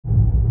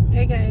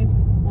Hey guys,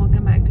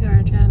 welcome back to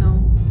our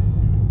channel.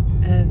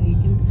 As you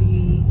can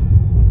see,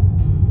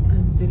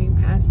 I'm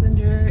sitting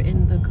passenger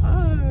in the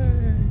car.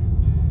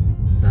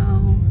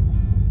 So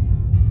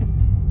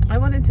I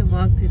wanted to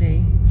vlog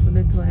today, so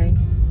that's why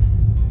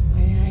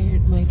I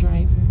hired my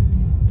driver.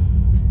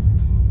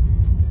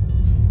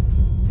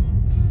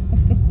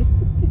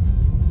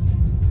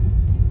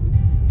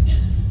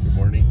 Good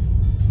morning.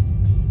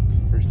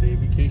 First day of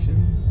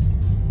vacation.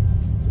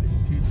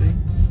 Today's Tuesday.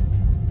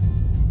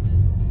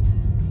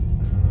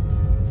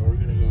 We're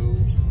gonna go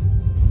do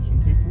some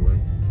paperwork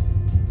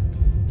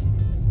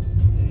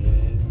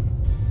and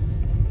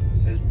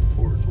head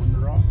towards Winter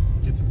Rock.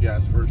 Get some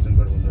gas first and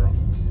go to Winter Rock.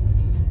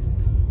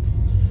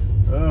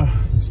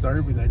 I'm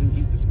starving. I didn't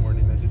eat this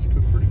morning. I just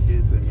cooked for the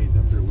kids. I made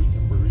them their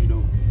weekend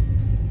burrito.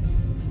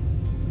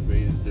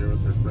 Everybody is there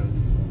with their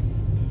friends, so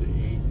they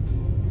ate.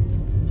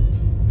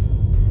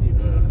 Need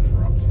a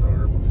rock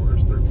star before I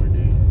start my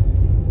day.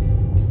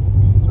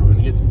 So we're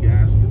gonna get some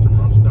gas, get some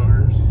rock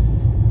stars,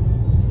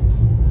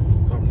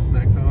 something to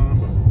snack on,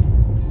 but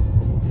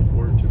looking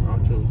forward to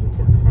nachos and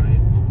Fort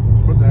Defiance. I was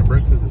supposed to have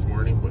breakfast this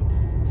morning, but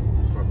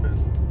we slept in.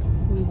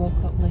 We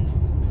woke up late.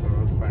 So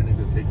I was planning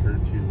to take her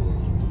to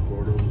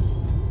Gordo's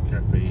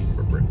Cafe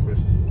for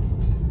breakfast,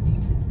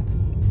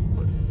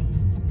 but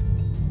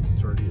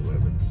it's already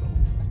 11, so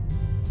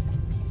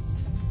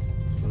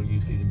it's no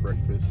use eating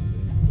breakfast and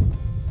then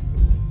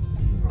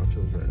eating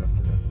nachos right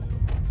after that.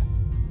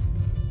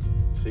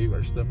 So save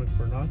our stomach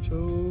for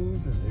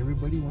nachos, and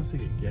everybody wants to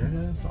get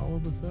gas all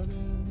of a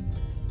sudden.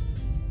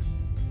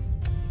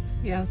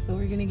 Yeah, so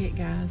we're gonna get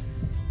gas.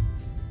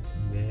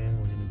 And then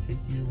we're gonna take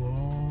you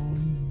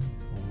on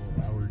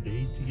our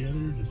day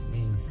together, just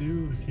me and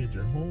Sue. The kids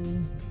are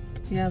home.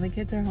 Yeah, the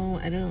kids are home.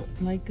 I don't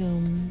like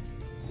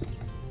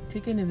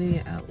taking the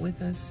video out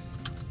with us.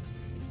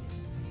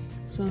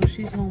 So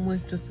she's home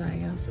with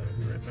Josiah. So I'll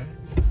be right back.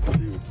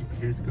 Sue will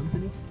keep you guys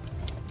company.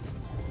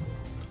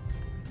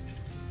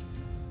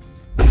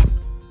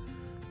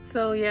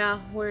 So yeah,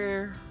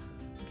 we're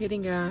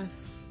getting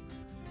gas.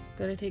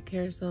 Gotta take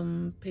care of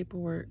some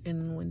paperwork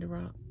in Winter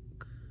Rock.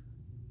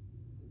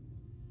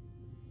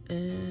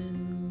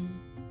 And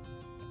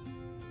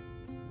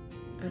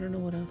I don't know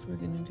what else we're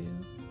gonna do.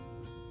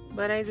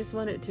 But I just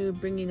wanted to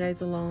bring you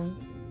guys along.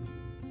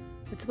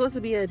 It's supposed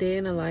to be a day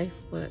in a life,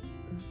 but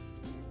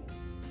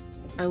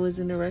I was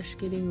in a rush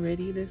getting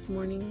ready this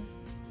morning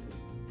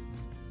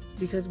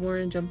because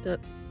Warren jumped up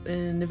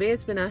and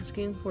Nevaeh's been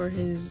asking for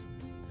his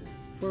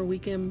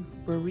weekend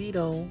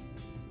burrito,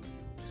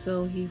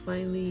 so he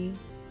finally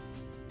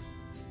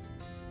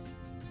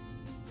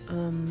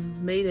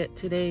made it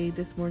today,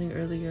 this morning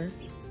earlier.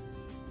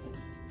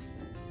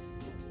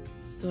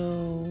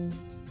 So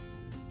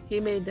he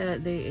made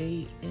that, they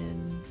ate,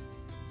 and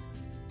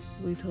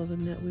we told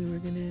him that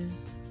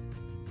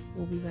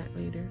we'll be back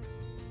later.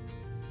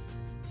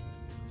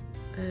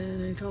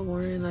 And I told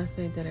Warren last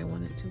night that I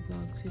wanted to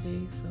vlog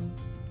today, so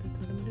that's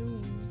what I'm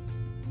doing.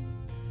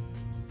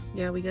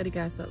 Yeah, we gotta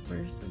gas up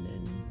first, and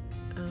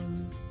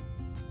then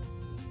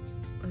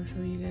I'll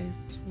show you guys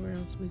where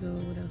else we go,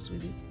 what else we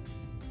do.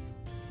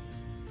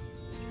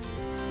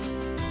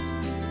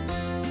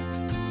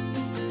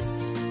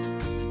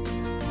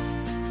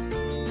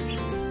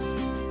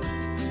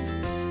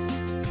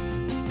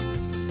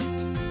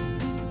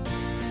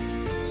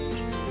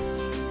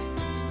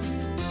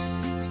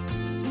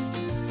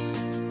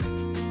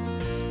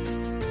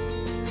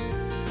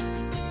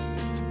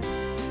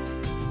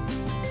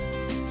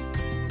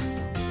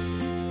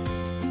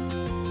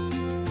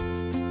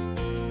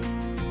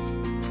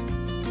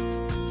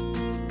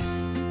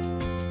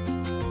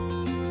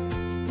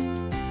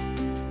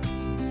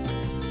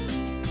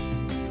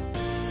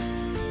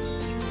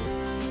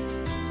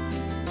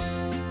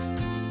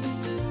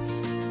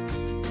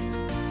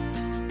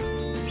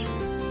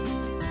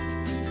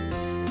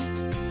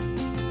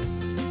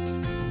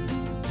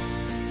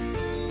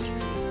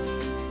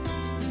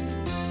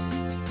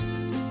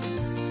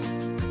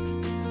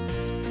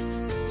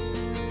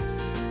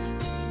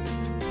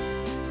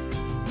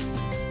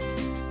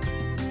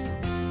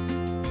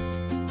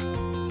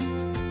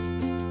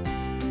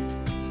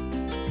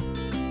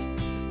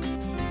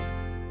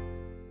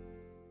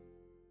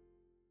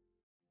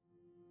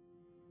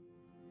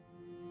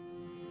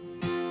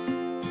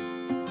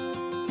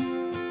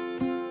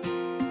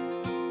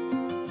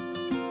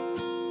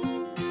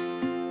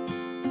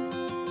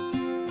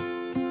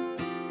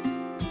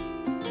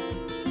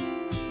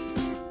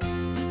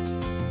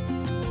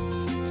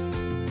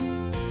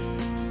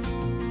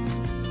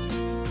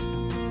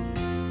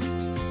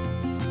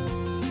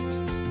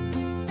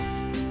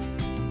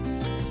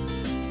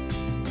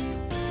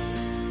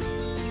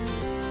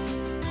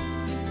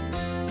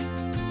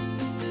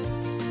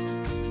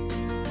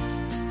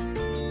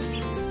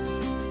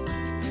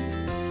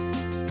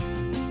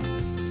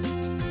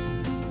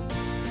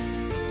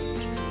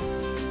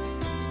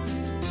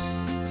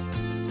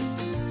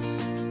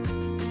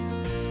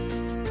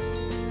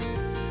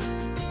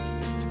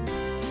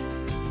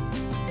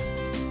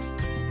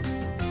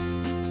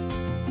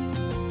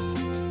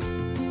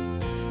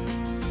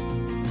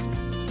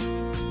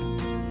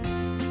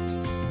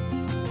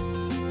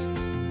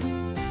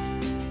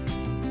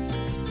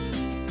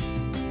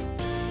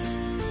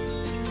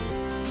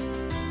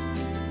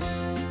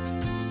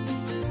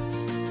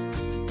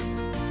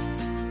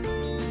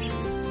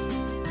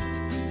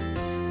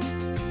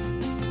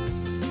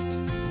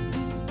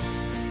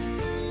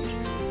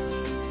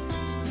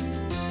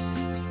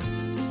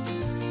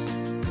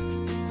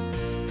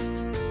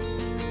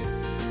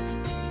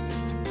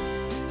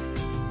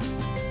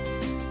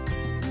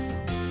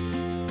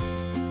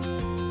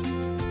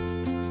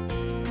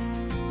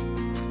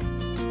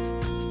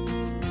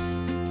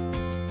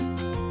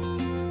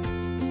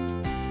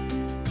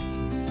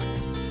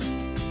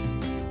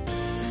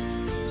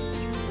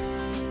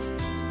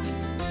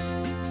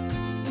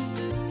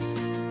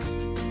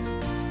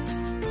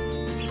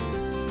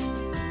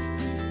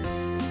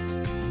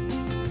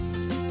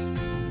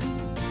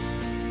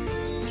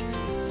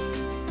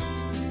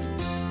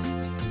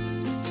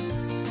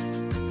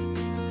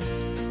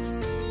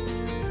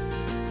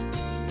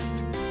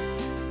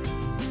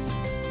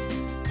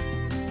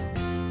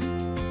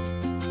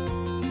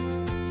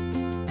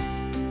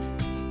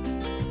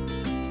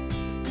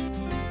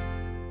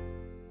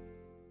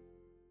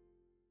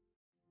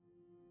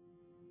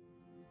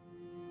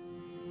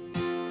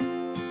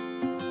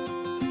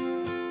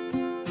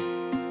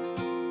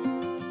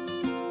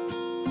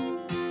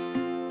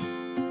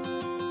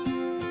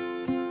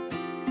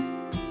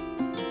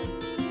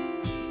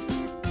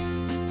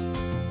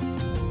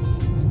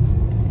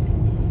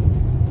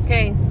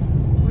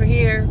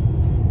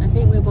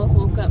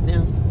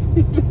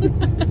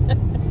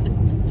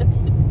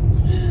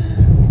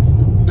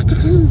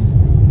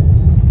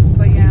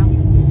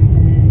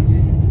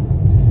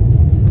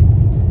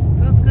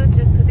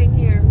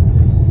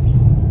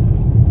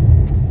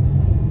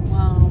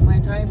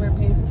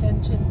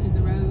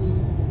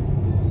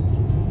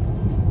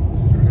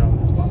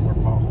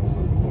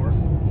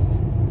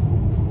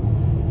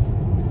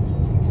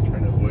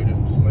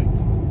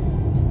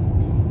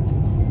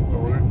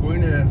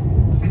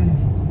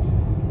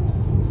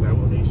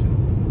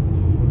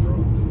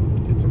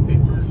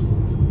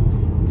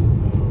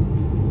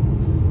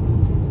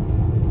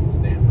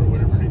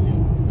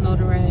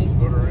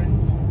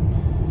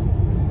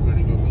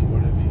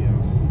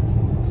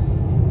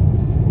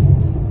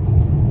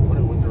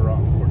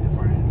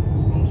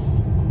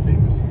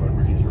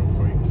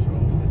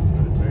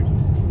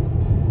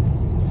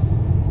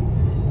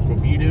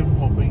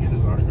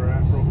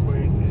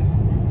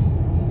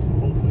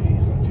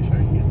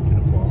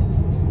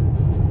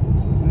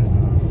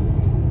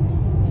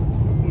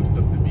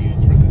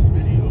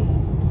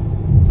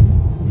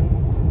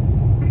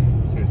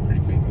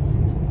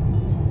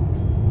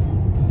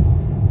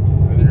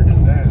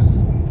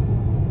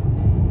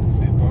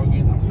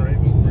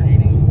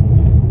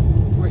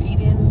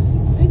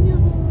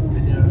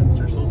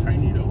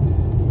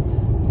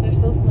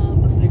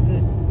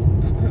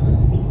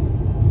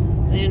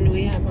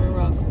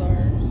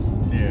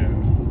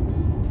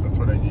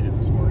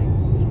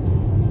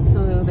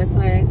 That's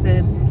why I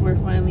said we're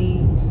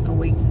finally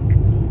awake.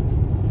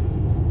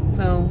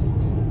 So,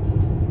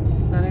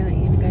 just thought I'd let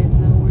you guys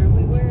know where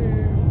we were.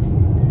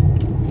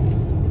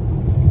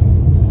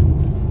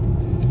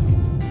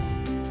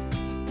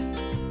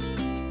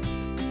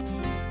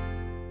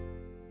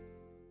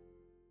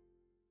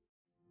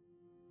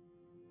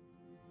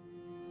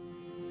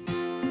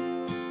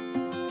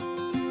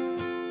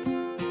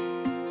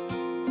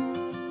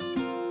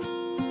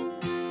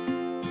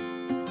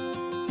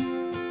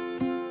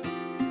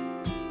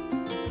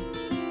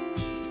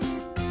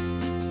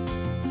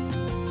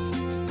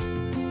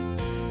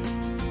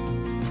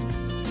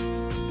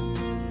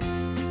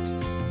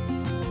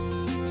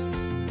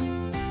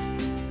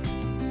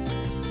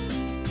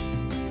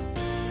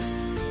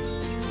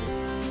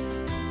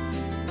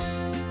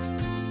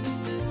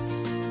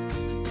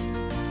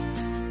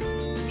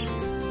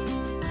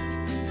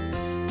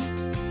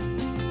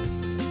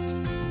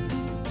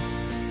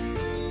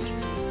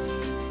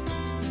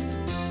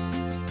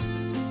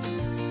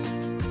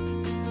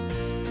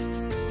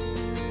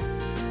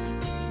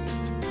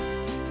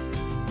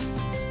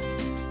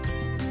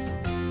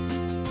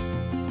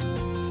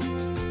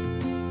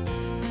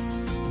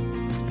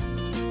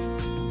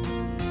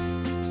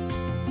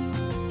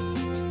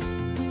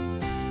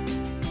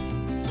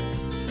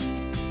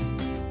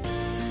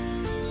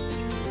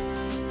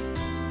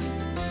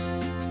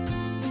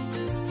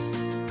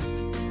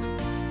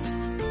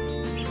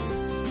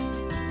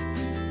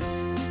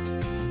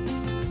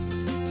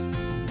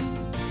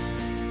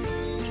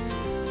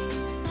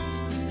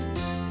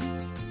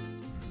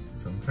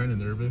 Kind of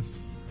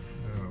nervous.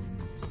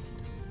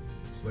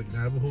 It's like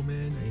Navajo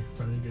man. I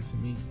finally get to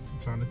meet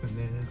Jonathan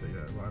Nance. I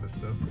got a lot of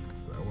stuff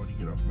that I want to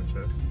get off my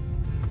chest.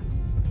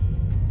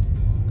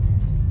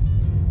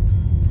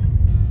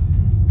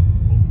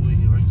 Hopefully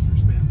he likes your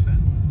spam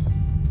sandwich.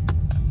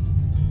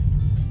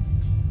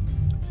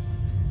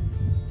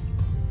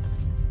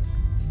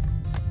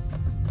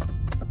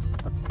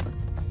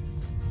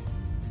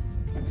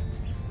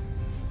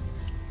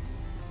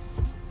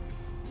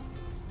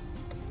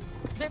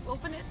 Babe,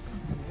 open it.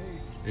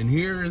 And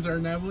here is our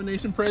Navajo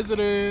Nation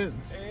president.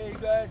 Hey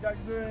guys, how you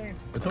doing?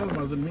 I told him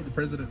I was going to meet the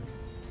president.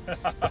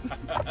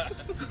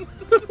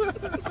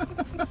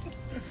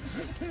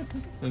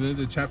 And then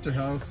the chapter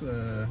house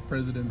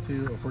president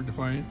too for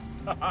Defiance.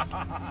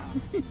 I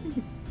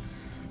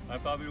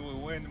probably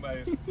will win, but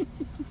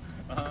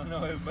I don't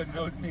know if but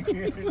knows me.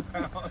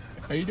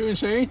 How you doing,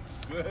 Shane?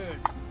 Good.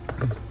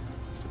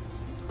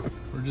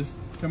 We're just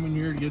coming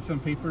here to get some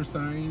papers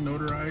signed,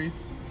 notarized.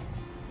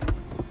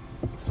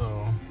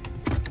 So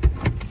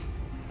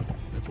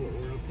that's what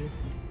we're up to.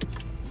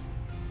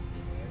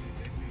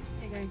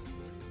 Hey guys,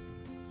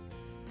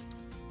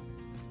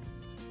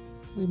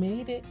 we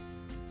made it.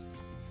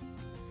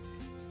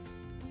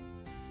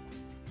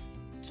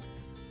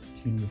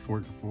 Came to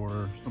Fort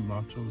for some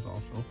nachos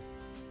also.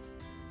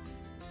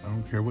 I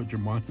don't care what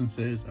Jim Watson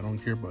says. I don't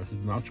care about his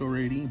nacho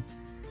rating.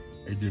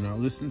 I do not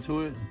listen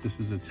to it. This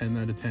is a 10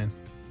 out of 10.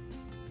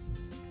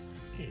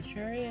 It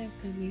sure is,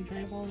 because we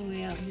drive all the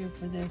way out here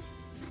for this.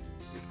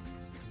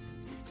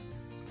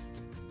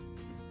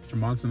 Jim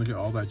Watson, look at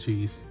all that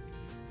cheese.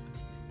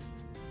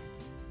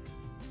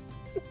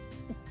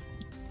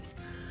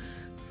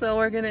 So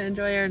we're gonna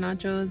enjoy our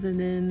nachos and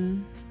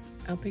then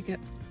I'll pick up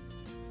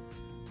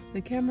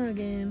the camera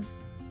again.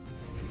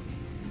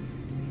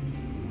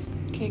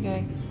 Okay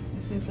guys,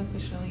 this is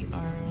officially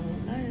our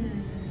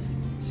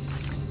lunch.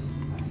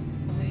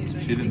 Somebody's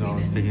ready. She didn't know I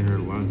was taking her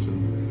to lunch,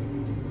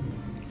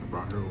 and I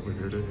brought her over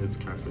here to Ed's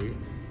Cafe.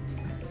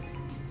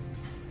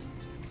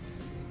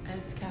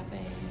 Ed's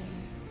Cafe.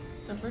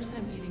 It's the first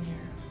time eating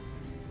here.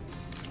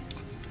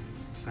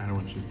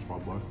 Sandwich is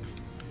 $12.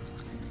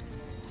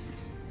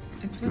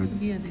 It's supposed to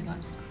be a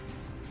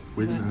deluxe.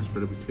 We didn't ask for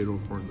the potato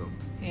corn though.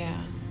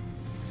 Yeah.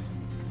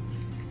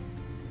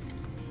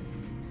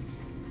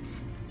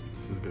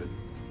 This is good.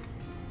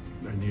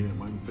 I needed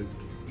mine fixed.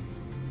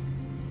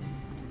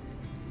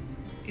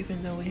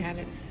 Even though we had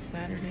it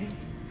Saturday.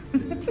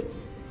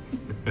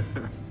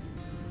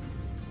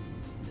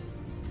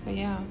 But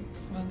yeah,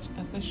 so it's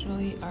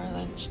officially our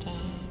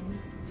lunchtime.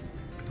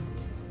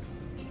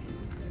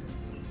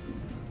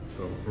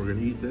 So we're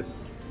gonna eat this.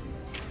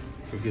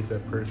 We'll get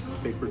that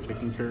paper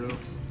taken care of.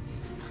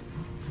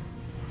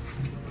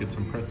 Get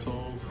some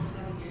pretzels.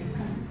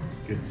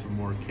 Get some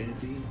more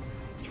candy.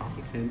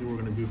 Chocolate candy we're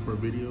gonna do for a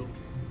video.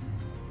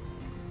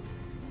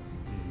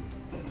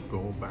 And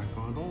go back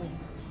on home.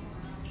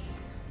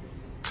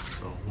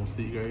 So we'll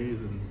see you guys,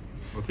 and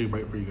I'll take a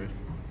bite for you guys.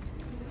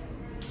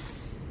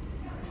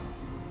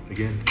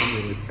 Again, come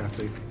to Ed's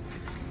Cafe.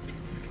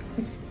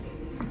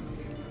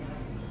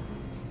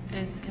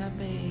 Ed's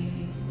Cafe.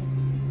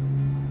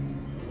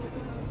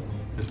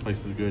 This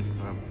place is good.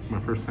 My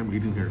first time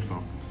eating here,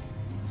 so.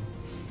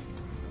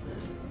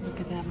 Look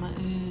at that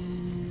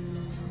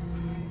mutton.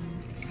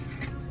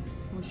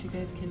 Wish you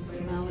guys can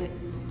smell it.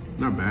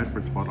 Not bad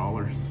for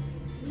 $12.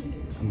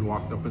 We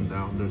walked up and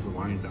down. There's a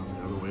line down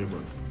the other way,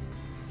 but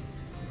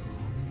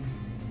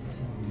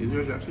these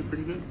are actually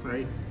pretty good,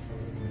 right?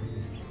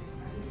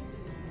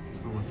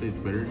 say it's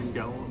better than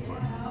Gallo,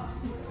 but I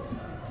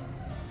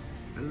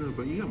don't know.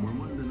 But you got more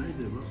money than I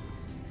did, bro.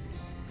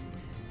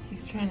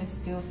 He's trying to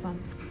steal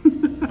some.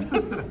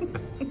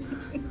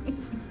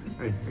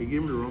 I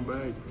gave him the wrong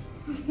bag.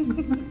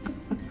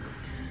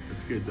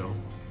 That's good though.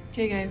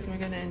 Okay guys, we're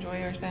gonna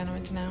enjoy our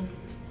sandwich now.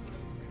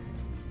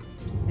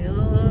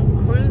 Still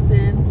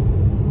cruising.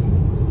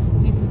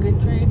 He's a good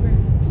driver.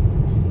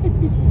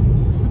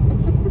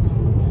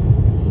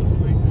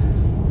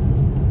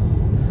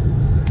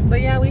 But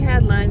yeah, we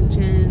had lunch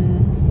and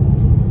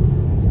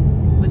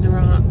with the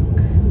Rock.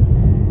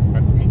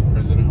 Got to meet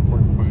President of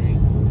Port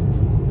Defiance.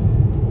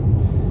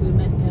 We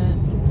met that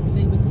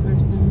famous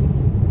person.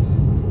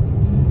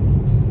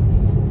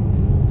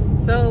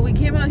 So we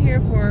came out here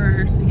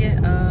to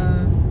get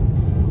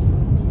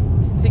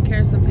take care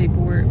of some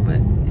paperwork, but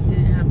it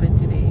didn't happen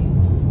today.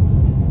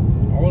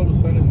 All of a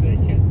sudden, they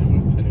can't do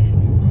it today.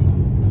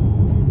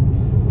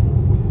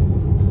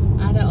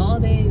 Out of all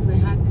days, it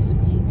has to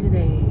be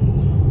today.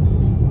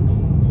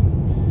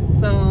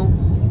 So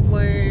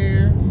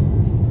we're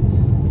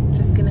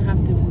just gonna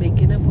have to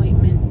make an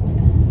appointment.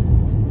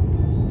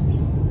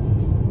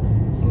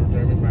 So we're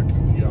driving back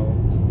into Gallo.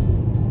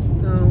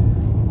 So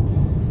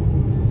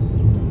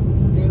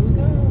there we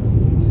go.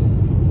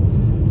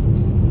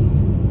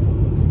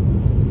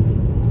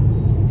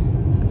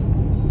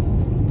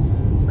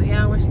 But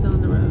yeah, we're still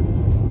on the road.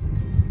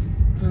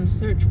 On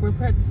search for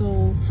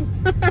pretzels.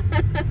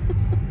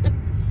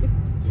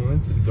 We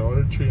went to the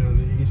Dollar Tree on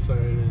the east side,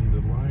 and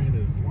the line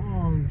is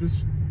long. Just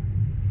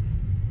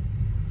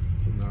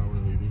so now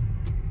we're leaving.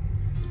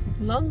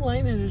 Long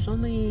line, and there's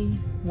only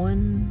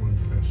one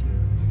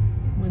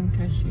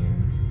cashier.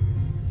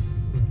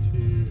 Went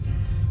to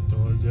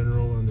Dollar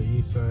General on the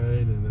east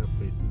side, and that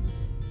place is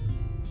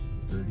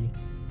dirty.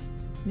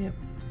 Yep.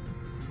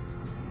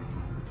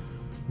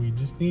 We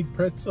just need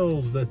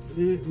pretzels. That's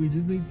it. We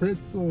just need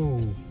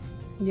pretzels.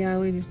 Yeah,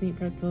 we just need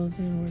pretzels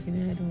and we're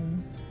gonna head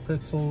home.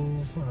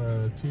 Pretzels,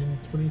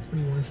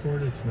 2021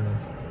 shortage now.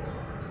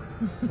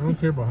 I don't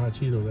care about hot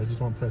Cheetos. I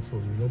just want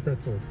pretzels. There's no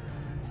pretzels.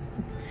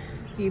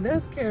 He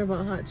does care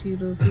about hot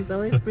Cheetos. He's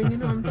always bringing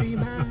home 3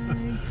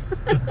 bags.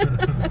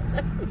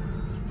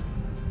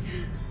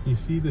 You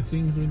see the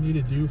things we need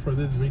to do for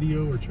this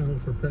video? We're trying to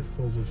look for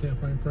pretzels. We can't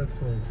find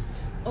pretzels.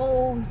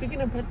 Oh,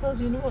 speaking of pretzels,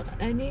 you know what?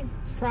 I need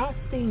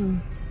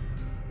frosting.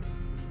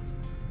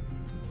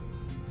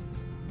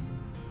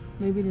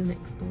 Maybe the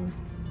next door.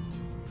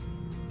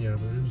 Yeah,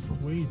 but there's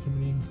way too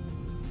many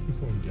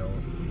people in Gallo.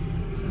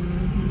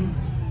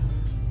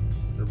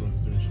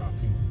 Everyone's doing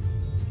shopping.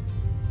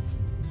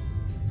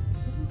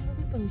 Oh, look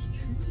at those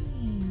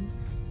trees.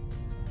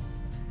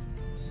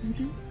 See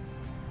them?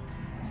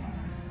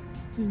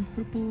 And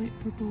purple, white,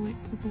 purple, white,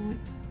 purple,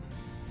 white.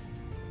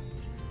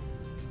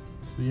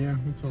 So yeah,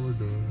 that's all we're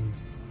doing.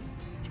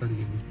 Try to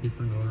get this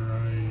paper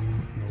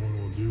notarized. No one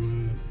will do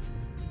it.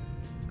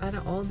 Out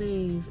of all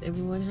days,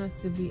 everyone has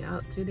to be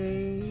out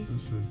today.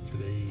 This is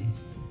today.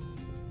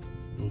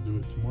 We'll do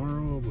it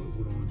tomorrow, but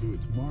we don't want to do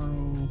it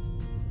tomorrow.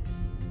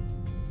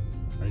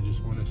 I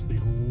just want to stay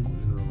home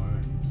and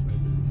relax. I've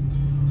been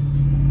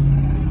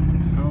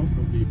out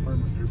of the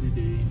apartment every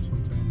day.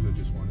 Sometimes I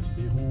just want to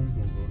stay home,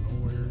 don't go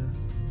nowhere.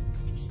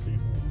 Just stay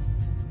home.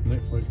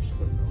 Netflix,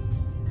 but no.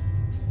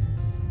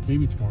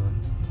 Maybe tomorrow.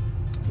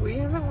 We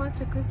haven't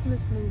watched a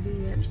Christmas movie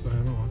We yet. still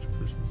haven't watched a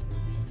Christmas movie.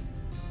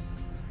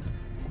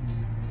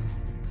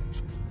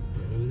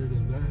 But other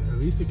than that, at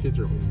least the kids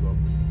are home though.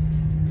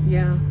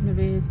 Yeah,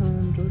 Nevaeh's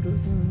home,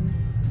 Jojo's home.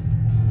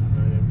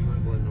 I'm not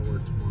going nowhere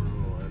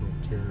tomorrow. I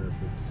don't care if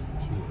it's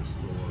to a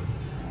store.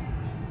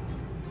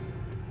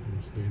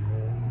 I'm staying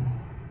home.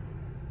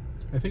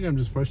 I think I'm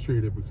just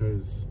frustrated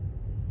because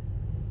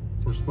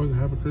we're supposed to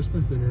have a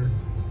Christmas dinner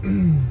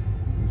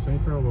in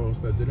St. Carlos.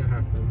 That didn't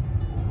happen.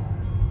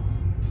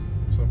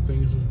 Some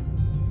things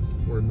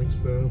were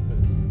mixed up,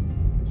 and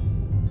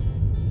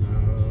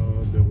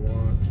now they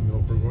want to know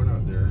if we're going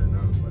out there. And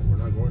now it's like, we're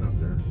not going out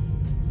there.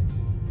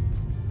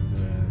 And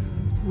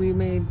then We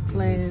made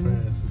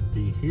plans. to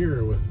be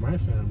here with my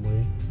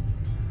family,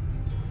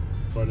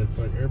 but it's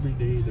like every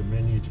day the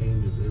menu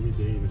changes, every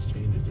day this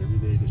changes, every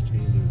day this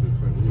changes.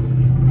 It's like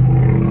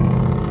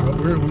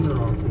we're in winter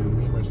off, and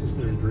me and my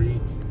sister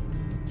agreed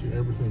to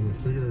everything. We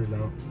figured it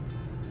out.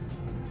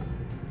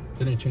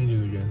 Then it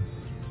changes again.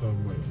 So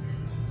I'm like,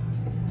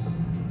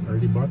 I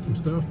already bought some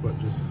stuff, but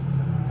just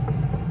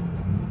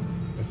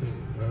I said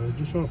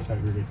just show up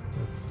Saturday.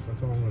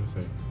 That's all I'm gonna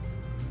say.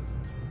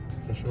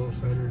 Just show up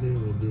Saturday,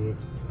 we'll do it.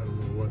 I don't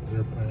know what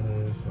their plan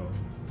is, so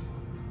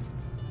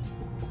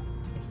I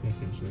think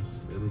it's just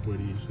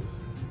everybody's just.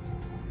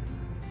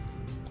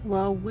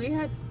 Well, we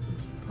had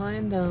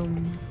planned A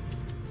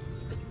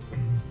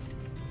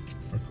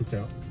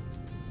cookout.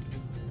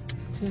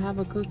 to have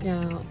a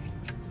cookout,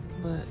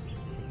 but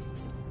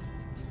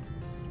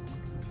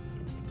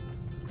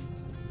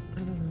I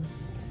don't know.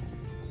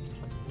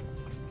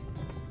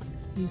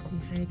 He's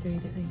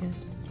dehydrated, I guess.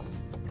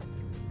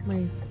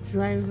 My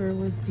driver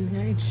was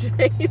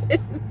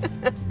dehydrated.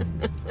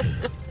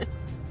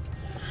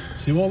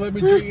 She won't let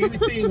me drink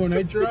anything when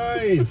I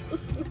drive.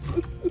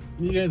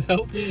 You guys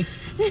help me.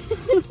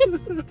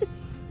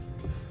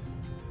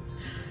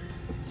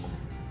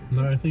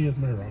 No, I think it's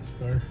my rock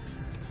star.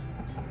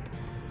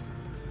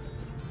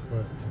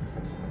 But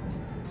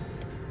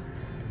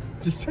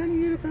just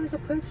trying to get a bag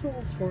of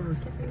pretzels for a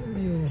cooking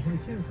meal. I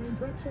can't find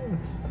pretzels.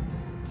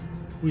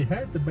 We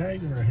had the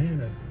bag in our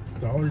hand at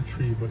Dollar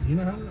Tree, but you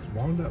know how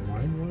long that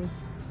line was?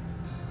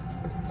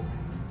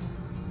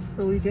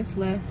 So we just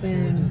left So we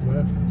and just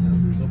left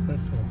and there's no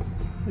pretzels.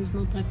 there's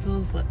no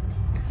pretzels, but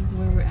this is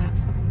where we're at.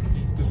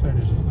 This side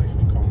is just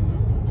nicely calm now.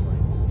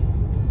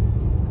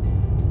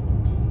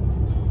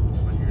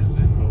 It's like you're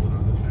zen mode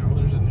on this side. Oh,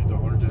 there's a new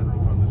Dollar General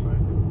on this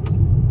side.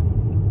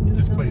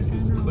 This place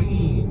is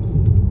clean.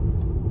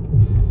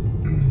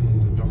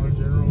 The Dollar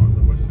General on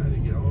the west side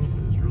of Gallup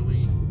is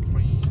really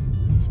clean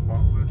and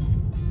spotless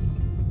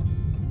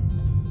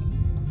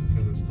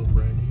because it's still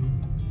brand new.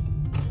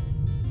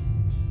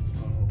 So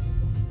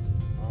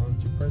on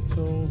to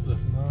pretzels. If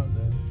not,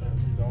 then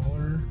Family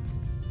Dollar.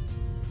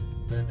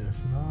 Then if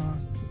not,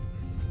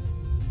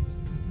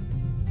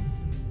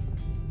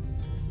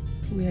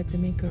 We had to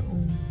make our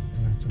own.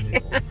 we have to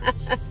make all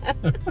pretzels.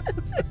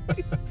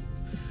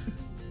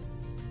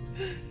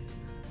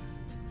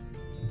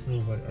 It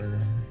feels like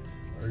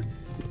our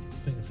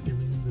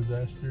Thanksgiving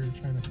disaster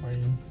trying to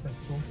find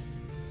pretzels.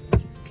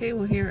 Okay,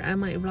 well here I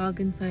might vlog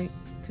inside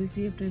to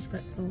see if there's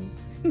pretzels.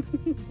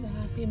 He's a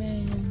happy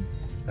man.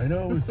 I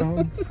know, we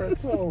found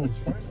pretzels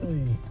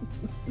finally.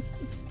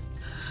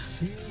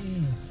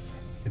 Jeez.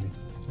 Just kidding.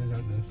 I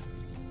got this.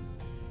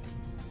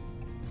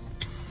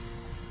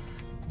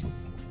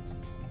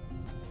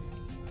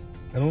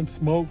 I don't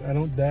smoke, I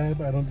don't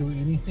dab, I don't do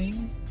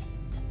anything.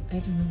 I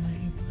don't know why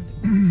you bought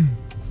it.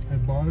 I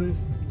bought it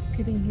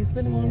Kidding, he's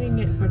been wanting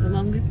it for the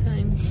longest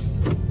time.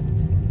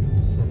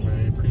 for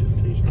my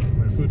presentation,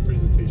 my food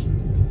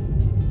presentations.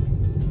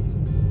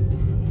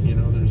 You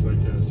know, there's like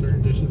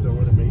certain dishes I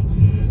want to make,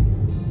 and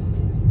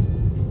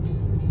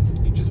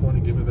you just want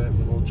to give it that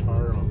little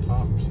char on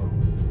top. So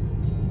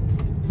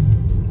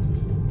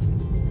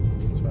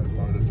that's why I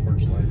bought a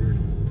torch lighter,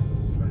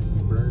 so I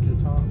can burn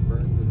the top,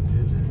 burn the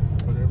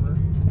edges, whatever.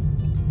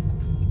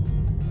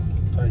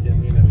 So I can get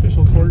me an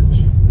official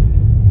torch.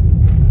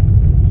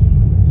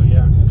 But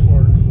yeah, that's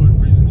for food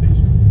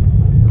presentations.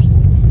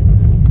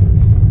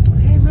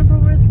 Hey, remember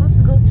we were supposed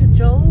to go to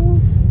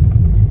Joe's?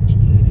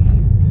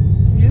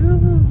 You.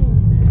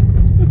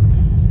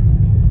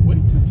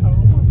 Wait to tell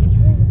them on this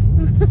road.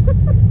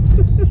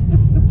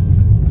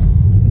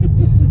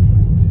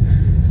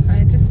 I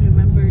just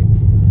remembered.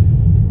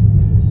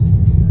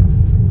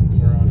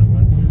 We're on a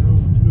one-way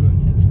road too. I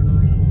can't turn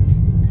around.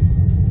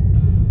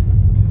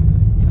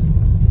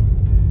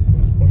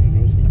 I'm supposed to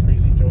go see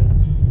Crazy Joe.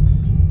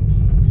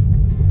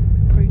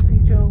 Crazy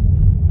Joe.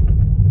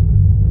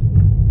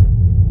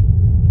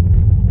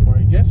 Well,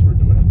 I guess we're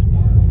doing it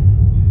tomorrow.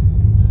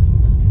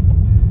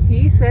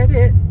 He said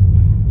it.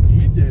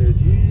 You did.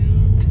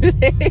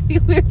 Today.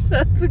 We're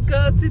supposed to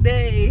go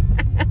today.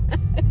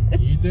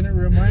 You didn't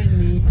remind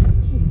me.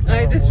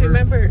 I just We're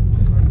remembered.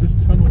 on this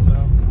tunnel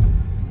now.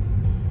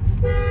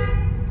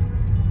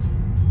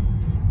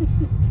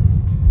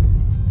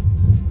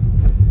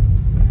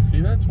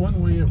 See, that's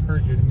one way of her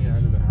getting me out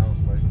of the house.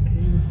 Like,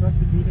 hey, we forgot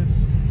to do this.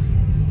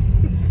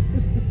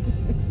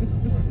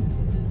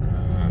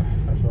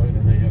 I feel like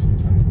Nevaeh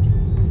sometimes.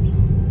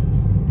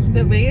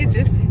 Nevaeh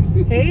just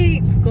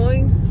hates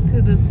going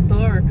to the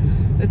store,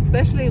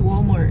 especially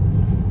Walmart.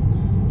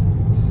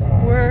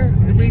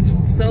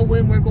 So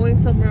when we're going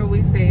somewhere,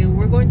 we say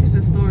we're going to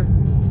the store.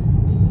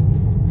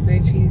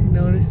 Then she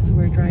notices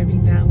we're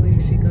driving that way.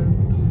 She goes,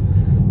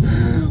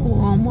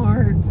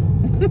 Walmart.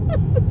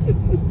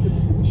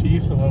 She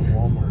used to love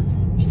Walmart.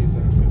 She used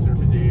to ask us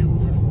every day, we're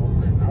going to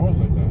Walmart. And I was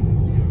like that. I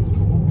used to be, let's go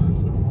to Walmart,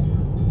 let's go to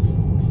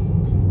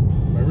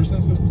Walmart. But ever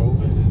since this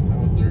COVID and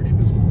how dirty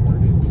this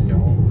Walmart is in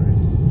Gallup, I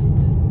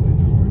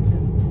just like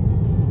it.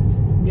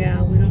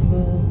 Yeah, we don't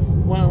go.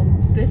 Well,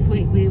 this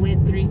week we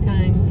went 3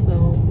 times,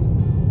 so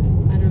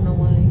I don't know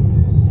why.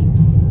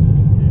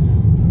 Yeah,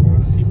 a lot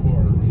of people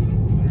are rude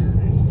over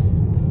there.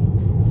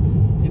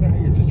 You know how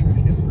you're just trying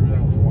to get through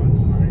that one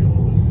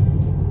aisle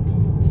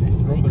and they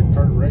throw their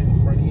cart right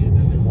in front of you and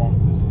then they walk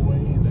this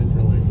way and then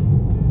you're like,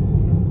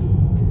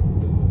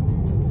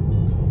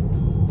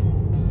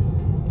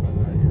 I'm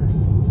not here.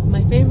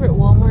 My favorite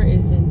Walmart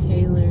is in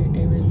Taylor,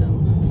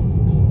 Arizona.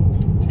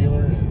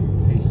 Taylor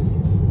and Payson.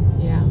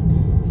 Yeah.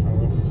 I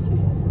love those two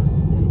Walmart.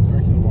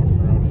 I can walk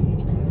around any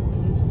time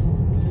and just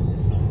take my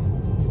time.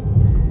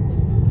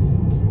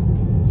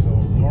 So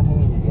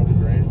normally we go to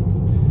Grant's.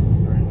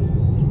 Grant's is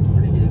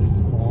pretty good.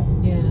 It's small.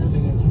 Yeah. The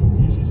thing is,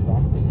 we usually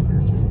stock over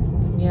there too.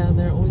 Yeah,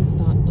 they're always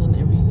stocked on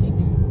everything.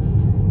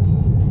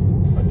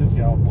 But this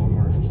Gallup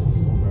Walmart is just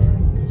so bad.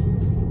 This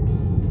is.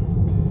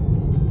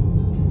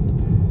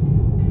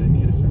 They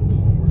need a second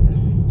Walmart, I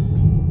think.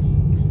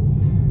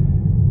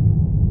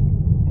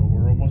 But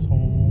we're almost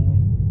home.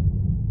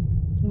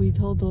 We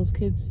told those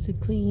kids to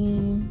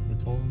clean. We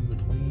told them to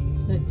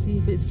clean. Let's see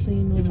if it's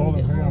clean We when told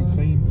we them, get hey, I'm home.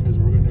 clean because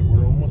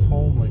we're almost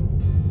home. Like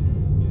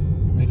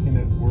making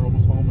it, we're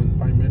almost home in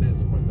 5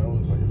 minutes. But that was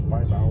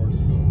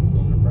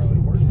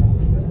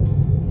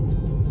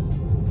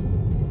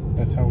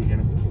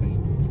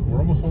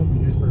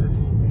guys for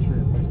make sure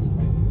your place is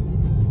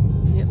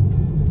clean. Yep.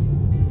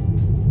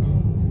 So,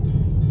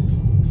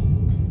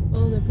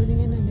 Oh, they're putting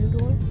in a new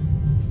door?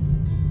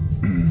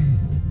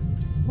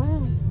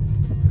 Wow.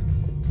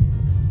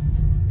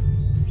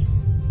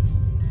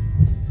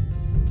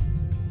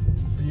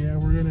 so yeah,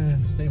 we're gonna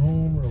stay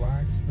home,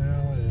 relax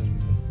now,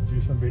 and do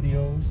some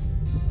videos.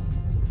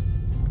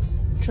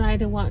 Try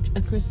to watch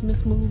a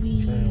Christmas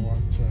movie. Try and watch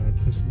a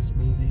Christmas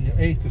movie.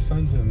 Hey, the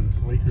Suns and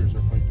Lakers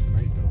are playing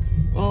tonight though.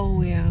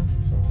 Oh, yeah.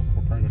 So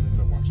we're probably gonna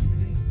end up watching the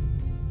game.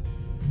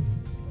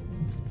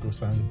 Go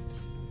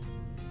Suns.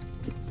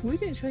 We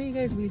didn't show you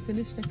guys we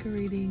finished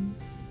decorating.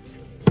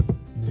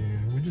 Yeah,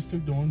 we just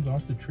took the ones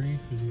off the tree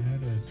because we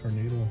had a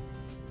tornado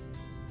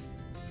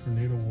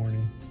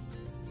warning.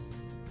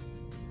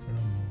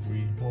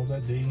 Well,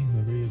 that day,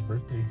 the day of his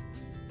birthday,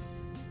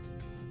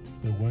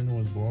 the wind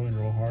was blowing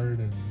real hard,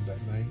 and that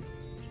night,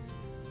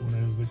 when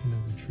I was looking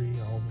at the tree,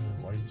 all the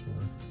lights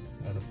were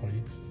out of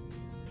place.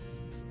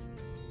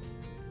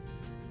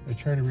 I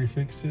tried to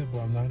refix it, but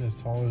I'm not as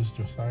tall as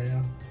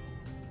Josiah,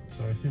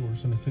 so I think we're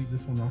just gonna take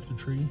this one off the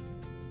tree,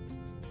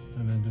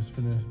 and then just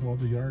finish. Well,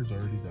 the yard's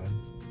already done.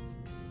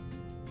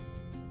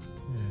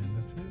 And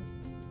that's it.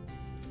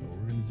 So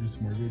we're gonna do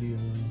some more videos.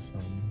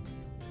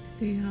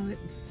 See how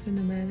it's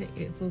cinematic?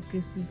 It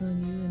focuses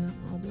on you and not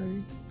all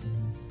blurry.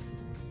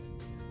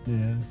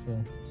 Yeah, so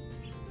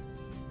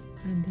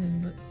And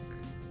then look.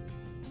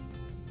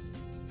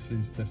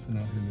 she's testing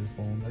out her new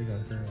phone. I got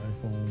her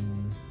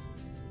iPhone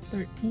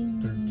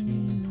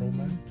 13 Pro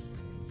Max.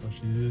 So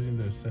she's using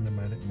the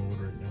cinematic mode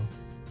right now.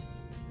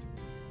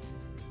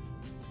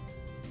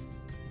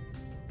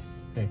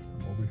 Hey,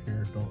 I'm over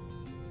here. Don't.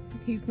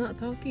 He's not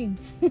talking.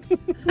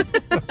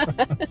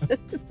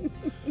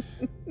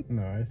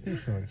 No, I think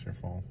she likes her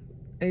phone.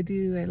 I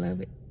do. I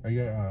love it. I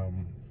got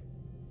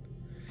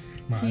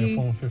my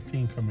iPhone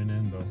 15 coming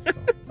in though. So.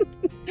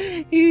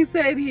 He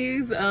said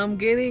he's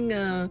getting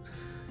a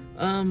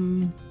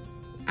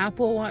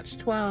Apple Watch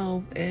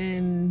 12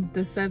 and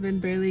the 7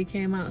 barely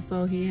came out,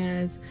 so he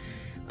has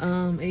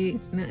 8,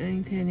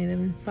 9, 10,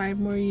 11, 5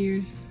 more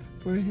years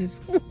for his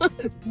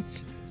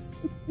watch.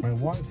 My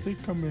watch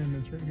did come in.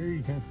 It's right here.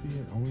 You can't see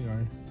it. Only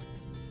I.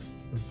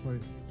 It's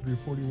like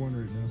 341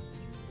 right now.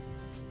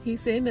 He's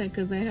saying that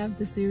because I have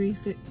the Series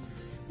 6.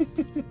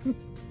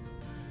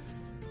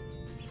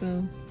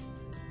 So,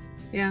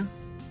 yeah,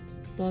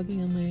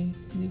 vlogging on my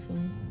new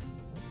phone.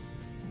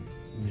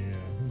 Yeah,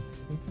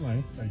 it's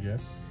nice, I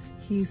guess.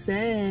 He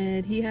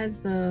said he has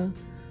the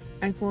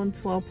iPhone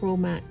 12 Pro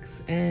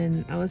Max,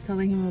 and I was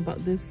telling him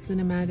about this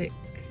cinematic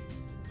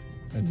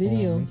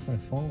video. Makes my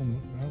phone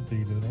look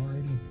outdated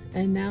already.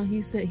 And now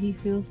he said he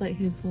feels like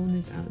his phone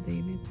is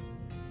outdated.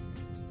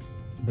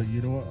 But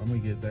you know what? I'm gonna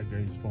get that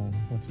guy's phone.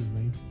 What's his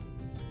name?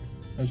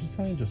 I was just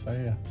telling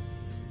Josiah.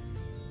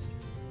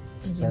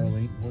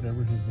 Starlink,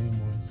 whatever his name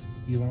was.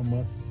 Elon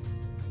Musk.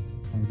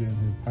 I'm getting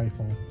his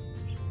iPhone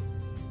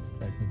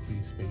so I can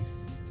see space.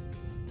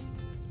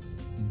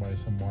 And buy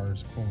some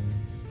Mars coins.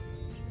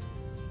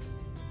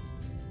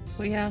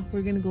 But yeah,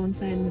 we're gonna go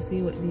inside and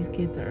see what these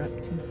kids are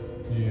up to.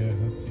 Yeah,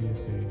 let's see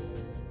if they...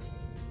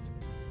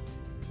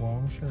 Well,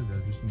 I'm sure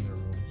they're just in their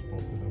rooms,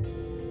 both of them.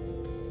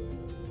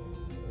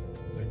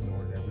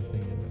 Ignoring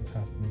everything that's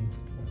happening.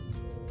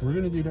 But we're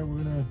gonna do that. We're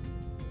gonna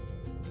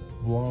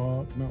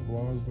not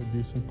vlog, but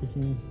do some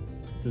cooking,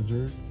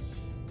 desserts.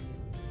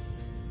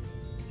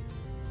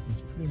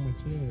 That's pretty much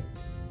it.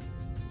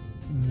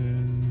 And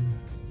then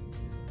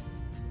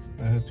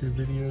I have 2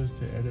 videos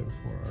to edit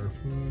for our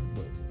food,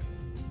 but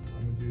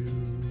I'm gonna do,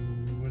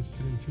 what's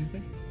today,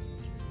 Tuesday?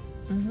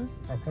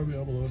 I'll probably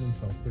upload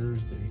until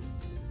Thursday.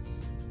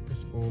 I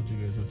spoiled you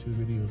guys with 2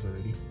 videos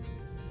already.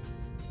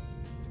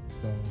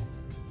 So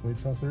wait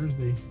till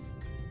Thursday,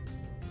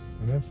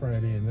 and then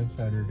Friday, and then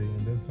Saturday,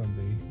 and then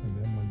Sunday, and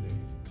then Monday.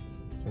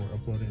 So we're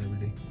uploading every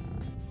day.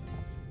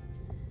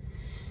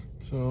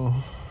 So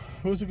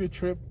it was a good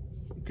trip,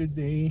 good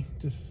day.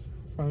 Just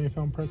finally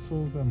found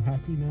pretzels. I'm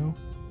happy now.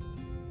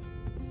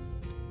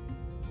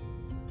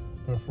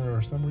 But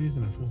for some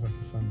reason, it feels like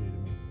a Sunday to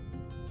me.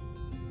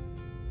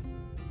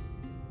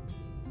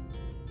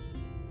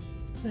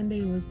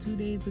 Sunday was 2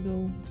 days ago. I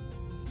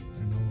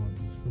know, it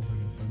just feels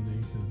like a Sunday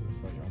because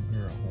it's like I'm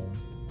here at home.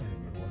 I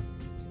didn't go to work.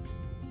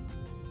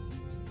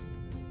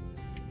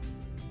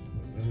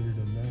 But other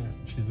than that,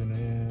 she's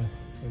gonna,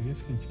 I guess,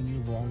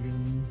 continue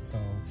vlogging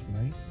till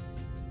tonight.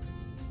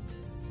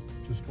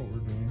 Just what we're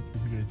doing,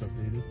 keep you guys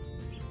updated.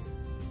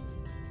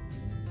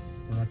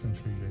 We're not gonna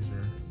show you guys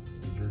our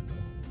dessert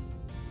though.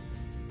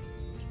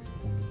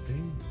 When we say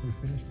we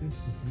finished this,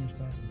 we finished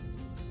that.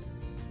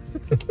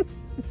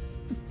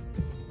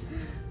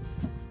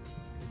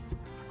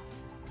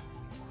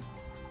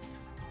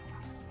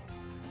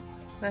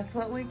 That's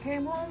what we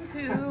came home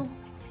to.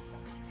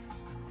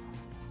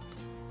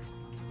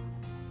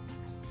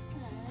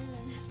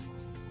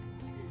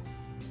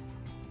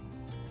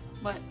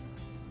 But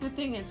it's a good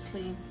thing it's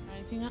clean.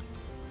 Rising up.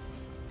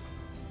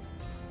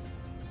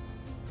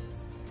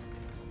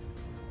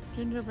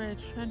 Gingerbread,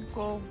 trying to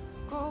go.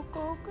 Go,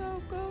 go,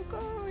 go, go, go.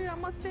 You're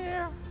almost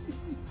there.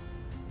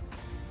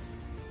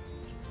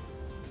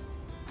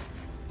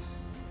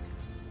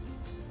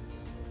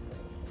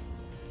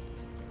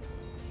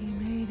 He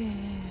made it.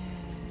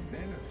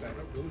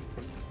 Santa really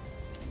put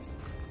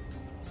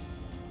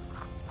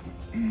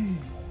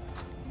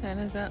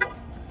Santa's up.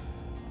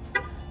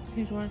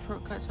 He's wearing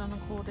short cuts on a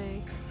cool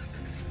day.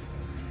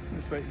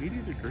 It's like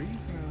 80 degrees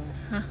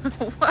now.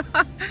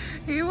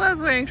 He was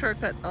wearing short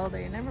cuts all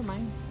day. Never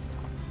mind.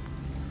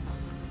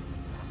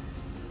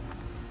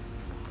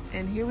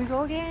 And here we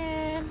go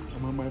again.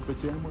 I'm in my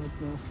pajamas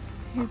now.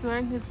 He's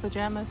wearing his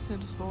pajamas to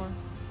the store.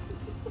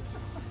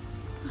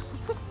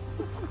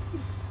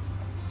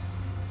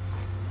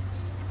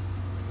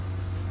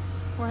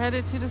 We're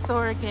headed to the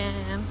store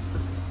again.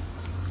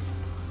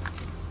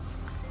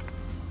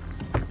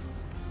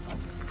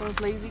 Those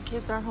lazy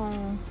kids are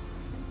home.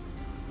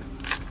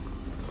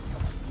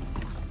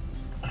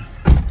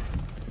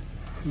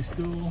 We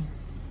still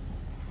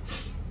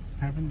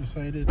haven't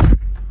decided on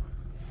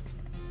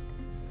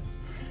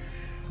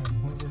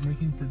what we're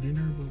making for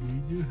dinner, but we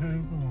do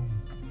have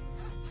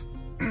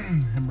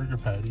hamburger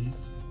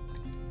patties.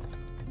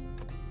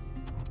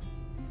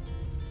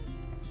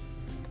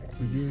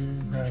 We do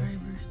have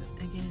drivers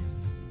again.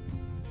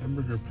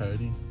 hamburger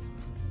patties,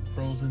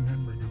 frozen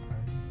hamburger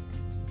patties.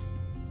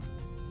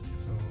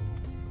 So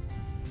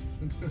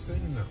it's been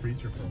sitting in the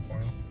freezer for a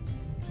while.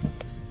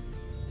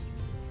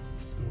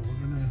 So we're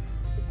gonna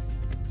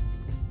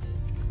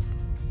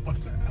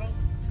bust that out.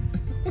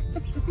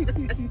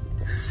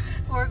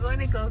 We're going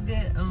to go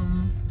get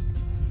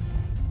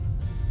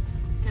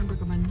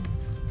hamburger buns.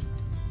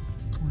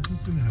 We're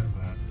just gonna have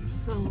that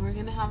So we're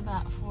gonna have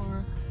that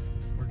for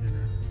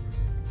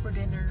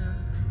dinner.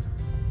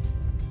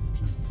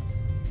 Just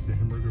the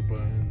hamburger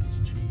buns,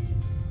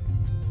 cheese,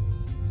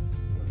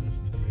 lettuce,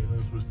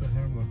 tomatoes. We still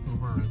have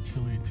leftover red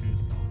chili too,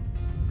 so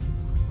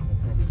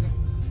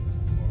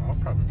I'll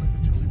probably make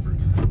a chili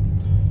burger.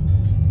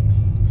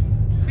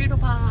 Frito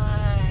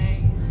pie.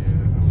 Yeah,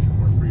 that was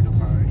more Frito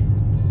pie.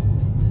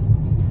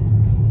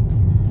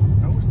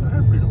 Oh, we still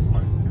have Frito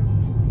pies too.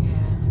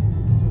 Yeah.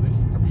 So they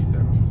can probably eat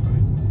that on the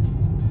side.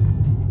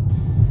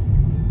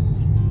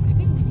 I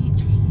think we need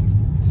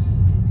cheese.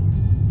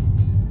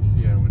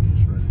 Yeah, we need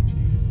shredded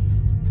cheese.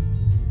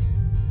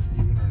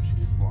 Even our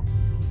cheese block is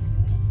really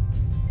small.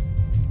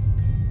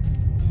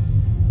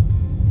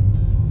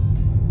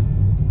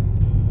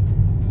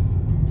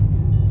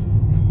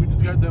 We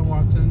just got done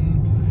watching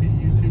a few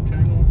YouTube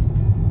channels.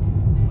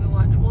 We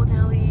watch Will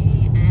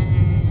Nelly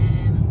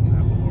and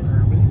Navajo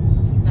Urban.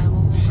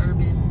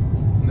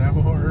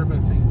 Navajo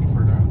Urban, thank you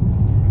for that.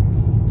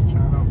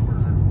 Shout out for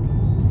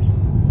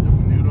the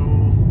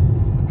noodle,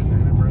 the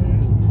banana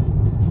bread,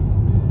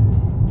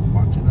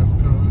 watching us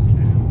cook,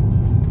 and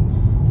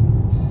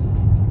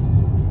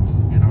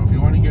you know, if you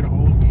want to get a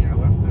hold of me, I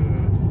left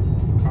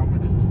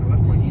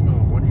my email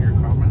in one of your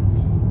comments,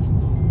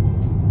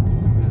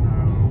 and then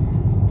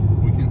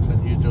we can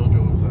send you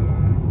JoJo's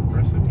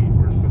recipe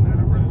for his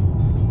banana bread.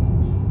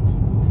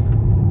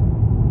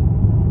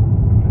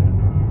 And then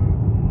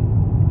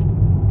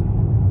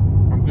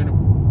I'm gonna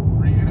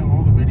re-edit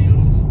all the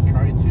videos,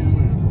 try to,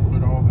 and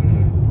put all the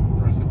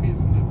recipes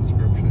in the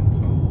description.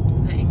 So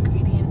the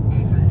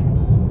ingredients.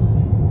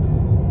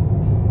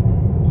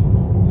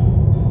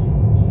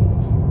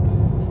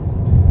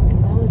 If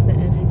I was the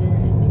editor,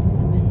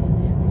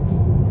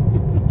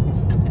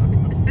 I think it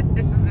would have been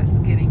in there. That's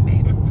kidding,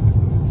 babe.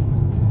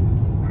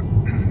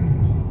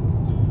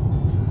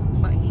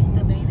 But he's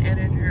the main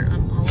editor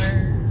on all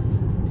our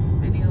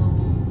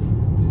videos.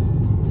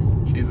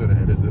 She's gonna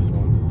edit this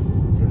one,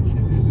 but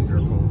she's using her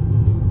phone.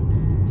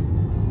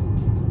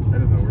 I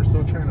don't know, we're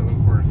still trying to look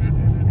for a good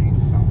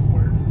editing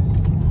software.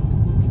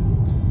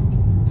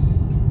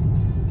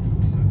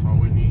 That's all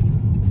we need,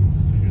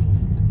 just a good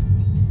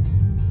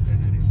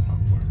editing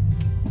software.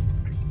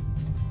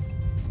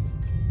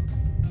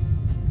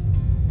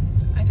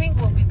 I think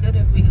we'll be good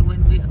if we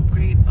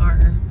upgrade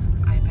our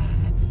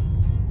iPad.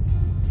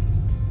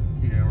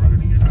 Yeah, we're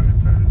gonna get an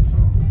iPad, so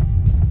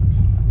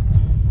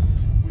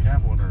we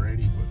have one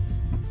already, but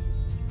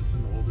it's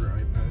an older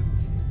iPad.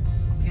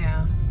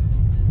 Yeah.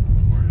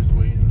 We're just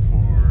waiting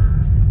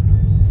for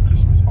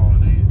Christmas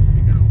holidays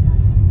to get over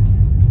with.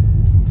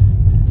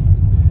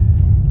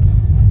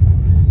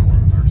 Focus more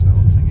on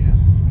ourselves again.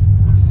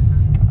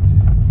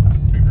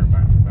 Take her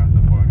back to Bath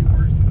and Body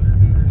Works to let her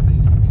do her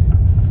thing.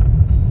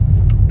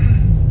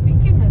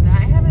 Speaking of that,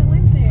 I haven't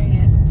went there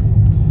yet.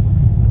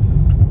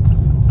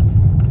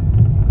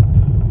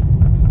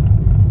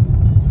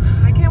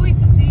 I can't wait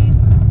to see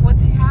what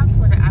they have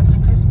for the after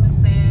Christmas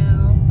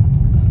sale.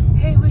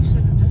 Hey, we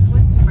should have just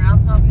went to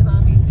Browns Hobby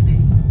Lobby today.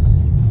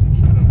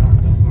 Should have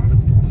bought those lot of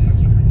people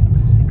yesterday.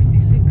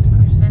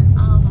 66%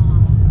 off.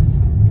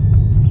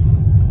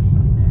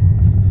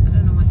 I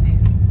don't know what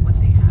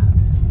they have.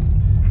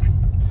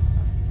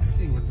 I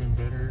think it would have been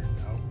better in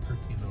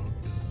Albuquerque though,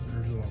 because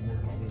there's a lot more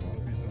Hobby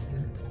Lobbies out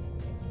there.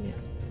 Yeah.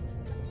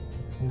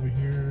 Over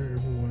here,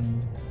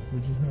 we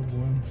just have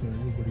one, so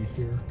everybody's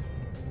here.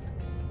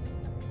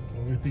 The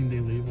only thing they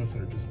leave us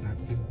are just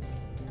napkins.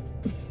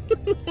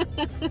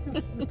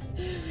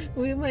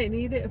 We might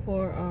need it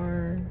for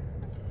our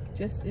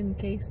just in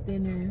case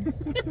dinner.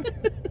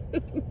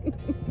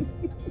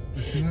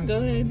 If you Go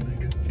ahead.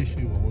 I get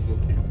tissue when we go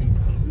camping.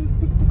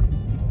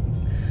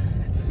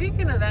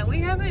 Speaking of that,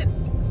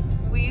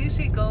 we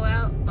usually go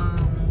out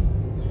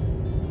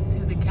to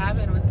the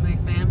cabin with my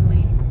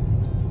family,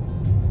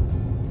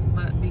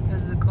 but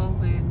because of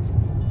COVID,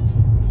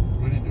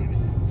 We didn't do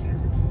anything this year.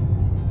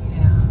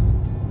 yeah.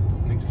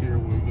 Next year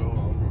when we go,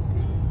 I'll go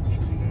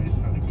show you guys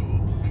how to go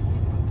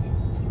Bigfoot hunting.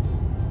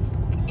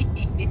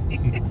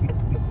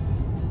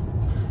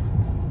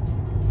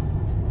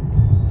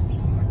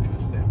 I'm not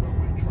gonna stand by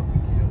my truck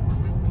and yell for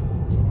Bigfoot.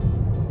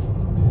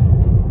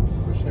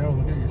 Rochelle,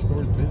 look at your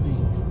store's busy.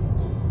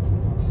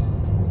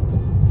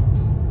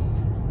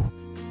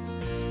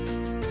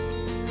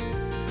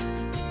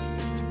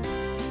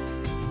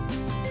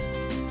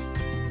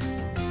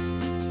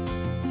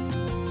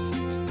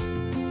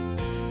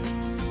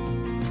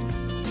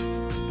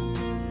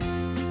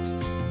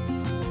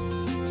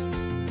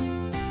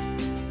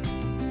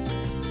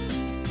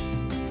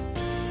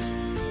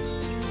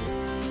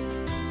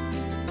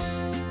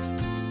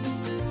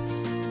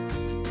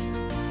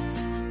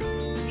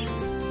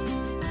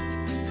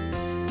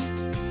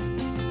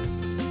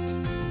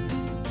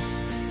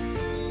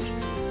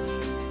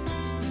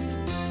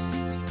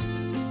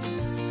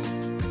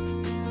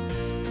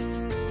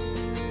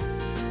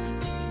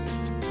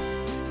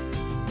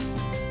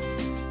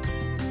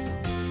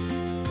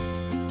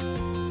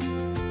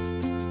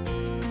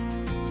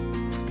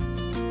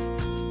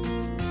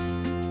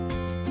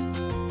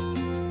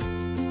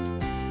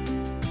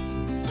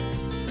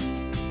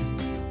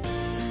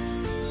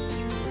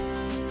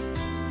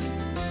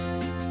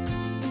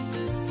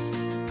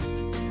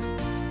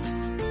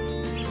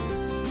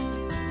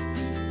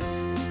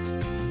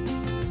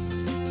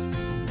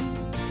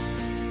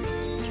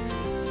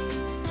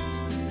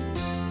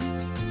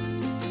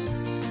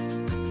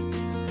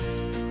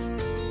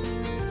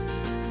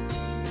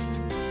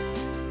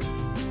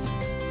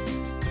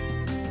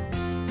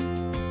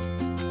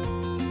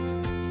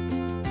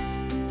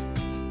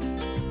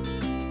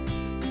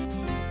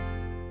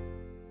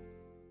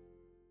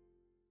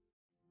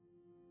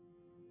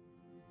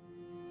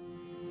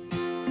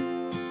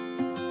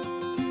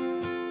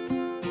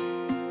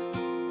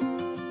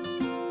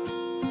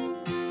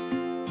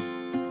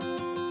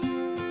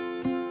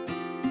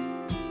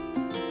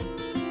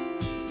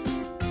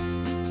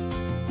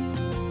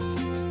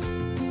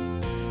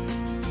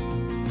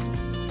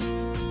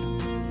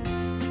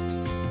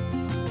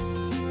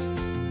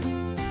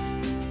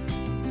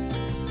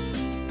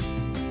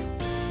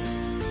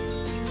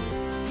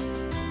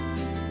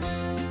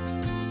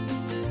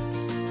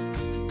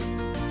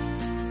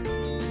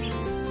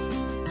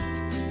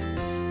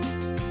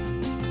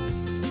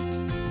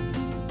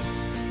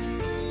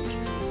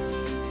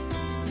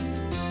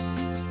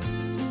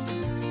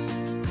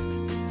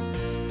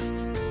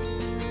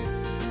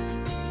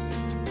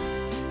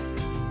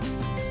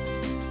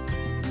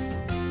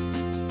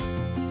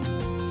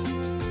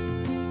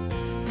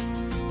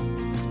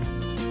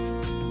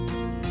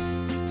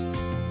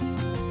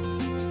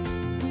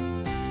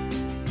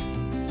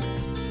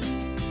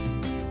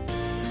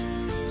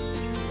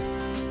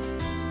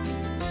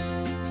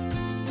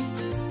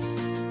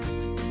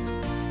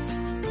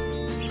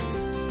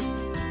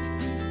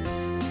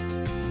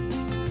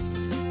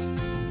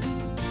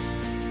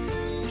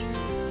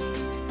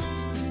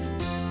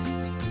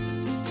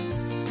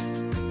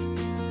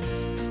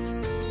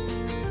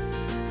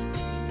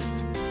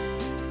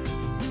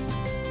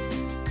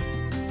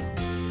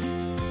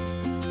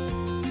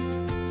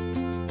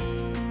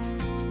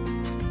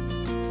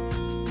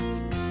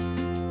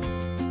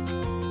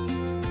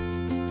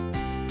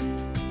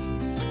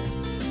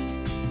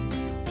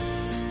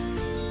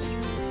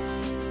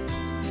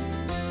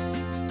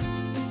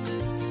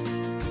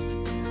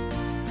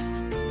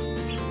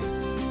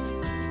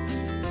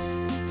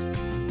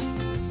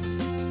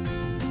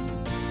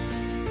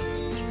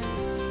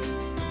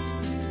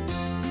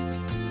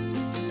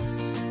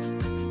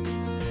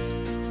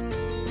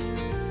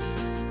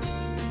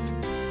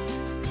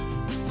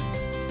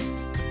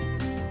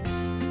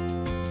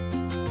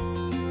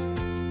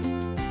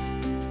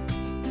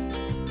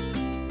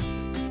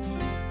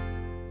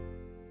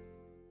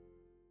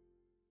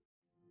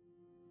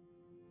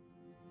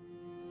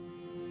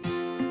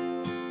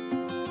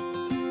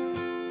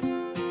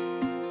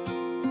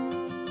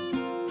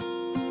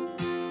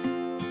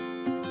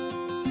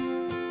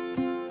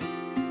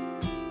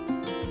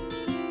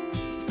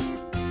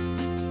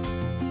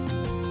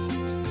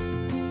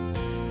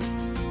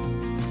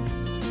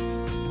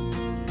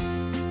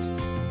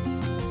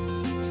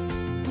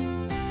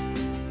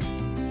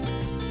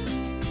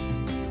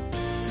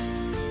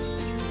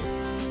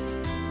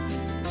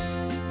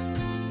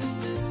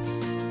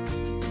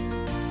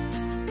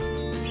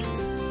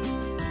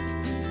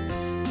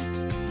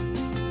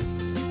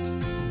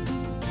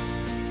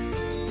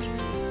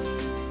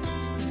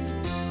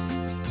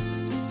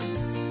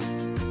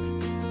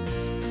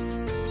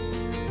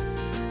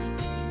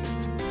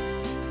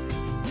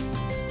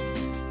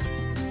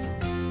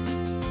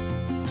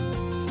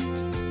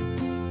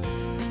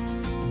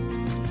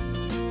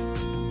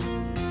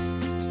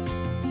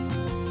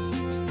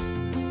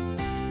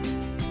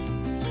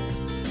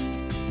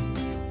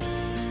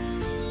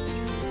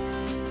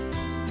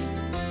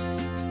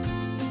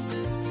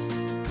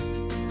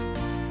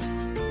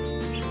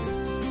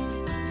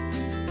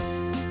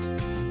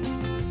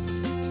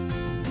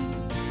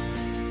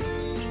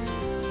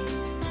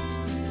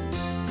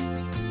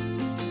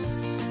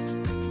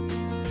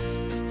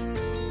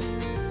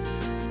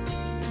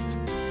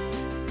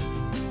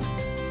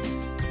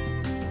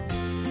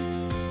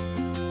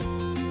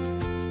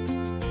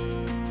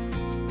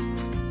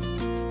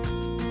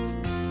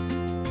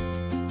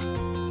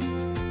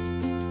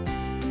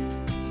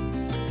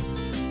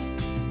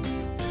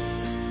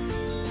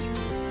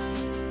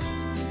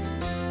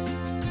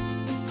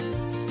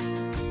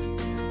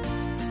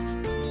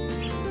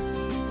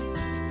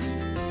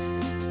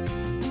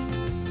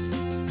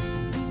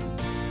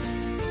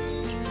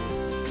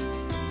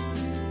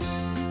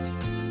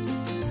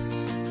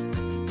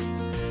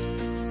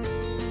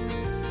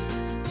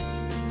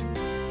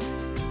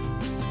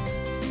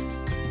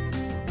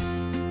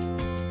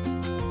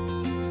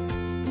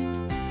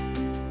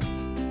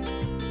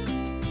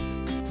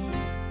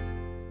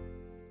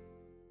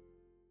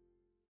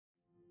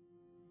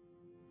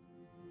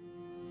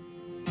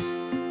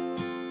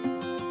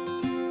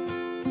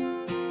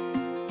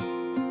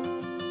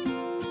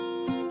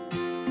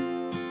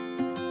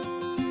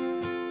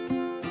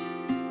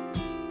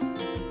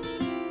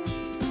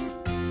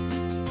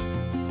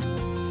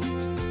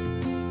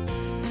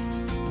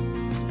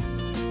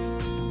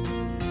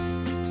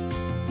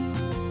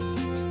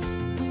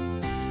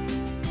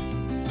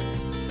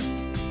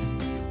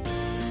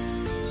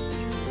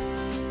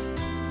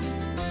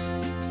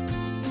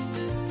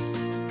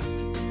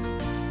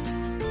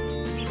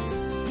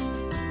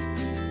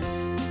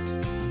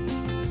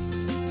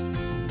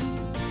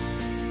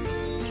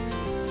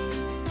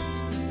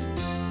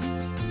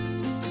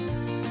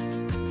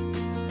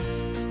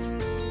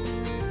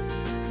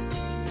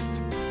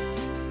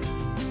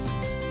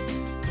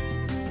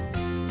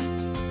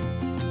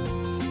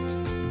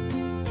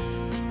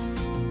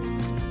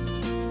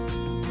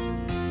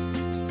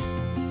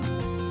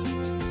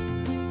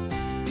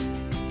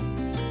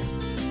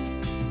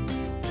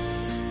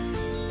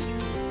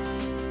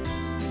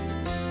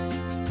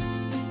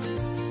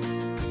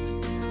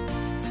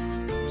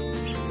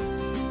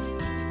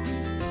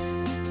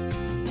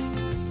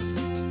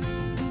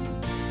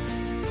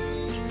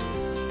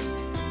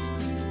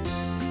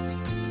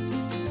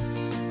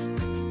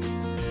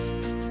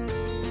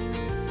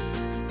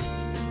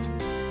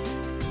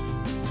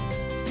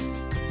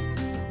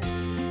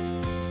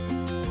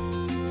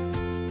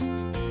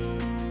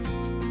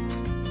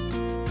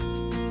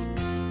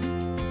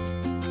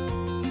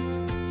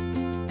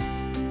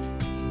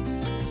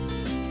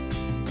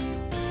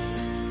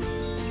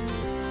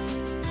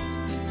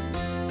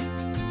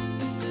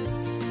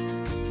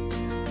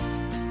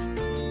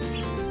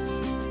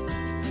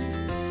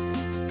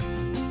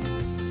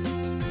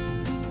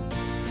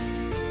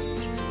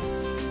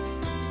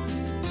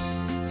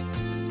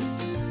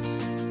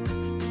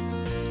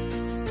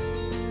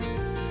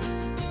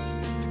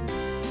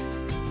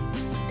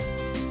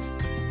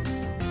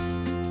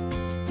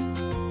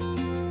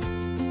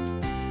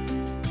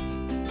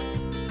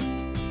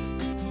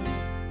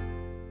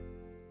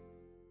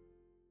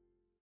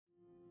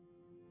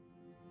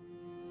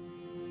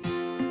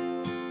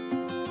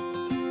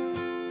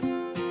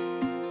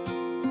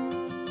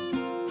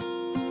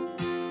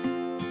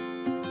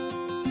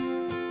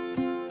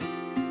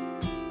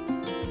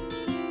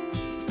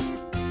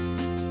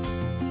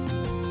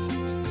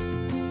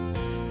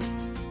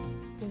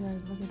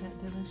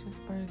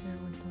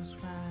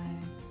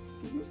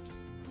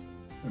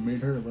 I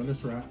made her a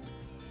lettuce wrap.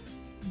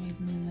 Made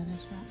me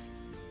lettuce wrap.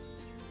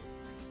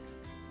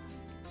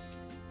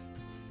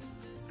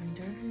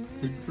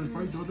 Take the first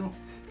bite, Jojo.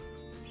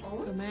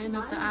 The man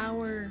of the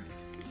hour.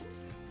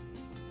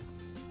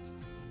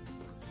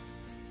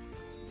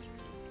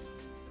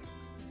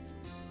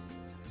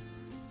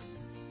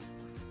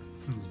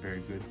 It's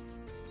very good.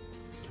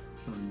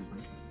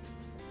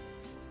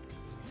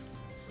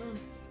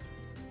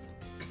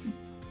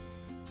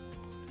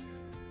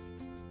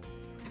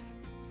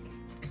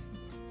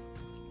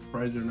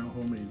 Fries are not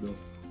homemade though.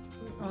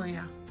 Oh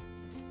yeah.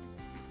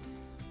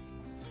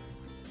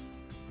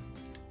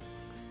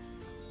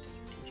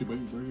 Did you bite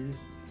your burger yet?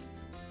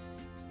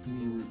 Give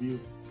me a review.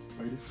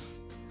 Bite it.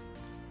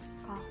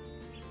 Oh.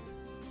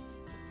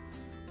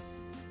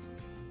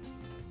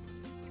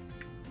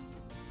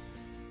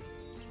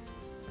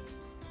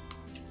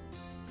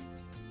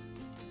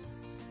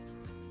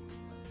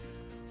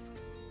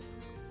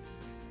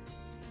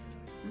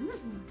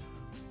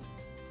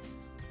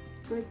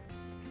 Good.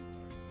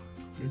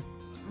 Good?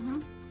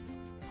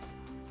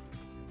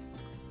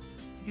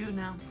 You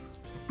now.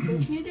 The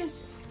cutest.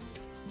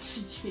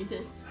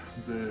 Cutest.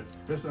 The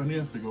best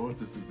onions to go with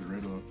this is the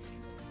red one.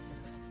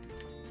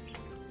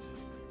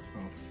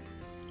 Oh.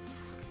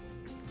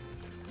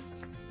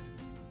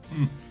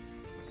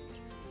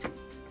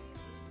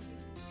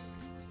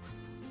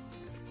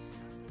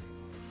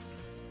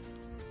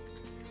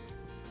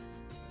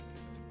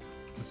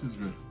 This is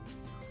good.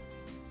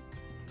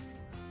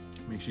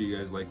 Make sure you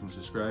guys like and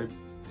subscribe,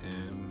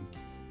 and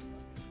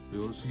we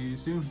will see you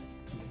soon.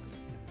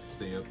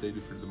 Stay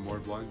updated for the more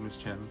Vlogmas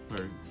channel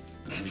or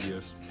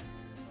videos.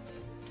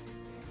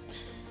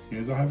 You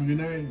guys all have a good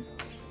night.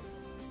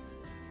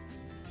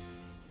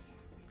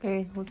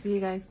 Okay, we'll see you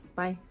guys.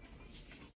 Bye.